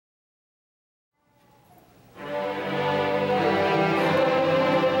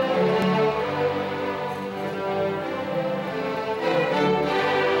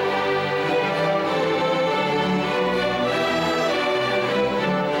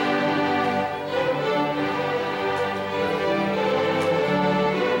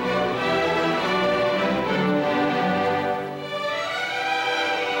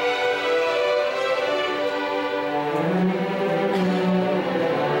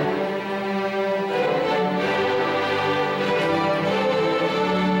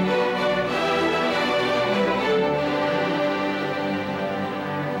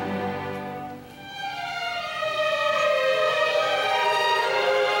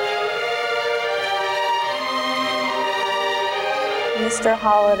Mr.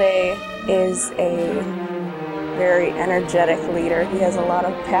 Holliday is a very energetic leader. He has a lot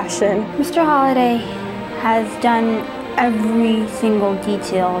of passion. Mr. Holliday has done every single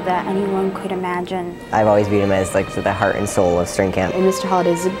detail that anyone could imagine. I've always viewed him as like the heart and soul of String Camp. And Mr.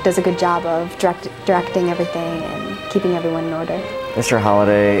 Holliday does a good job of directing everything and keeping everyone in order. Mr.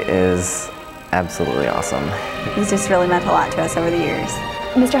 Holliday is absolutely awesome. He's just really meant a lot to us over the years.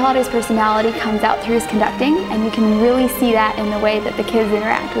 Mr. Holliday's personality comes out through his conducting, and you can really see that in the way that the kids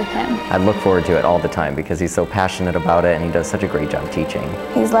interact with him. I look forward to it all the time because he's so passionate about it and he does such a great job teaching.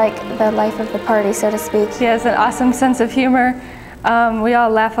 He's like the life of the party, so to speak. He has an awesome sense of humor. We all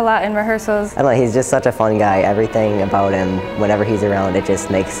laugh a lot in rehearsals. I don't know, he's just such a fun guy. Everything about him, whenever he's around, it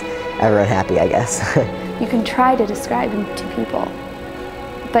just makes everyone happy, I guess. You can try to describe him to people,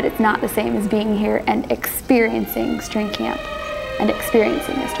 but it's not the same as being here and experiencing String Camp and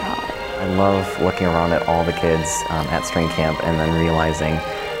experiencing Mr. Holliday. I love looking around at all the kids at String Camp and then realizing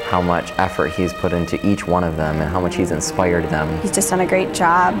how much effort he's put into each one of them and how much he's inspired them. He's just done a great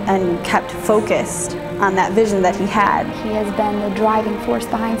job and kept focused on that vision that he had. He has been the driving force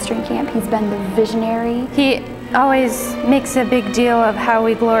behind String Camp. He's been the visionary. He always makes a big deal of how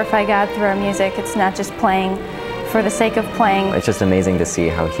we glorify God through our music. It's not just playing for the sake of playing. It's just amazing to see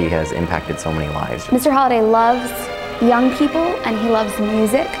how he has impacted so many lives. Mr. Holliday loves young people and he loves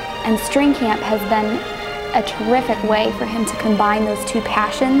music, and String Camp has been a terrific way for him to combine those two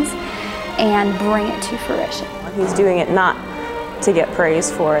passions and bring it to fruition. He's doing it not to get praise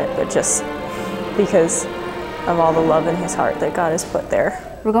for it, but just because of all the love in his heart that God has put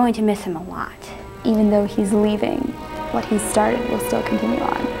there. We're going to miss him a lot. Even though he's leaving, what he's started will still continue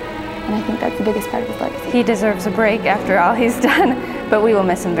on. And I think that's the biggest part of his legacy. He deserves a break after all he's done, but we will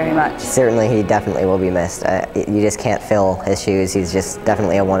miss him very much. Certainly, he definitely will be missed. You just can't fill his shoes. He's just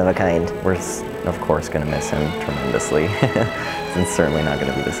definitely a one-of-a-kind. We're, of course, going to miss him tremendously. It's certainly not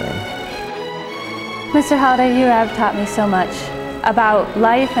going to be the same. Mr. Holliday, you have taught me so much about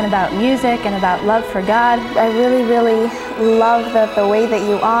life and about music and about love for God. I really, really love the way that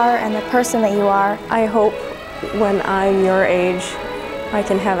you are and the person that you are. I hope when I'm your age, I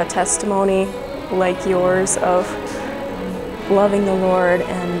can have a testimony like yours of loving the Lord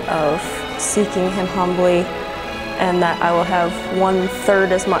and of seeking Him humbly, and that I will have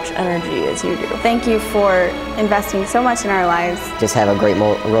 1/3 as much energy as you do. Thank you for investing so much in our lives. Just have a great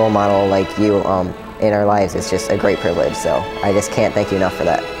role model like you in our lives. It's just a great privilege, so I just can't thank you enough for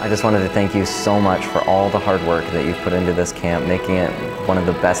that. I just wanted to thank you so much for all the hard work that you've put into this camp, making it one of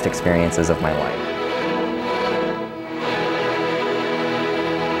the best experiences of my life.